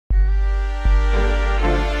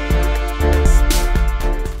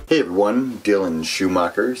Hey everyone, Dylan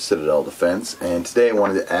Schumacher, Citadel Defense, and today I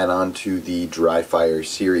wanted to add on to the Dry Fire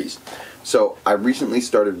series. So I recently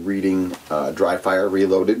started reading Dry Fire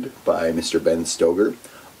Reloaded by Mr. Ben Stoeger.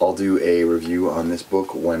 I'll do a review on this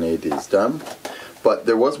book when it is done. But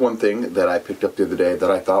there was one thing that I picked up the other day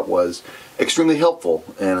that I thought was extremely helpful,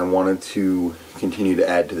 and I wanted to continue to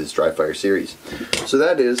add to this Dry Fire series. So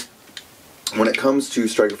that is, when it comes to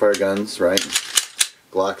striker fire guns, right?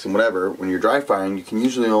 Glocks and whatever, when you're dry firing, you can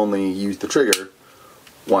usually only use the trigger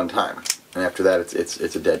one time, and after that, it's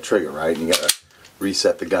a dead trigger, right? And you gotta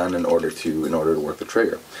reset the gun in order to work the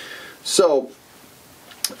trigger. So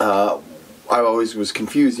I always was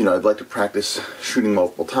confused. You know, I'd like to practice shooting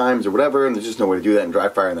multiple times or whatever, and there's just no way to do that in dry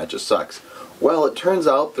fire, and that just sucks. Well, it turns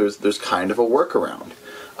out there's kind of a workaround.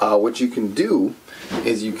 What you can do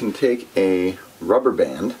is you can take a rubber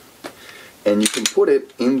band and you can put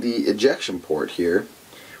it in the ejection port here,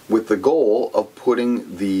 with the goal of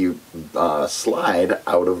putting the slide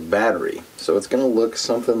out of battery. So it's going to look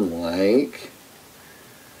something like,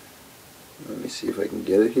 let me see if I can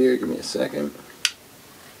get it here, give me a second.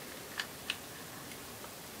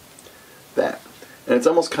 That. And it's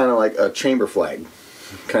almost kind of like a chamber flag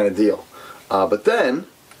kind of deal. But then,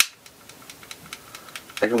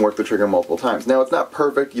 I can work the trigger multiple times. Now it's not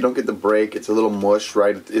perfect, you don't get the break, it's a little mush,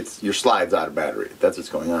 right? It's your slide's out of battery, that's what's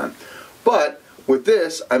going on. But with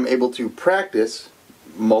this, I'm able to practice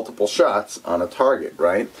multiple shots on a target,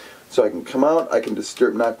 right? So I can come out, I can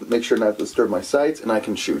make sure not to disturb my sights, and I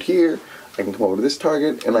can shoot here. I can come over to this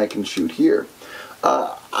target, and I can shoot here.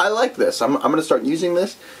 I like this. I'm going to start using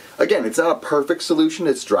this. Again, it's not a perfect solution.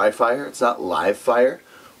 It's dry fire. It's not live fire.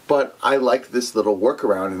 But I like this little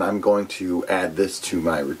workaround, and I'm going to add this to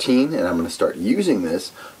my routine, and I'm going to start using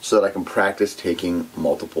this so that I can practice taking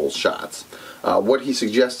multiple shots. What he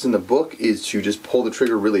suggests in the book is to just pull the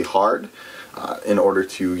trigger really hard in order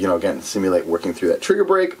to, again, simulate working through that trigger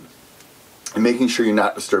break and making sure you're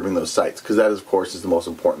not disturbing those sights, because that, of course, is the most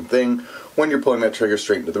important thing when you're pulling that trigger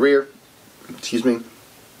straight into the rear. Excuse me.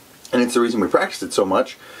 And it's the reason we practice it so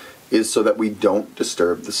much, is so that we don't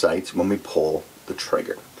disturb the sights when we pull the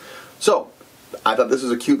trigger. So, I thought this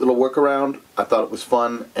was a cute little workaround. I thought it was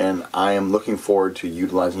fun, and I am looking forward to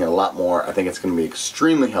utilizing it a lot more. I think it's going to be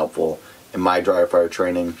extremely helpful in my dry fire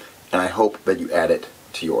training, and I hope that you add it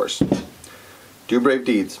to yours. Do brave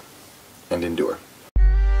deeds and endure.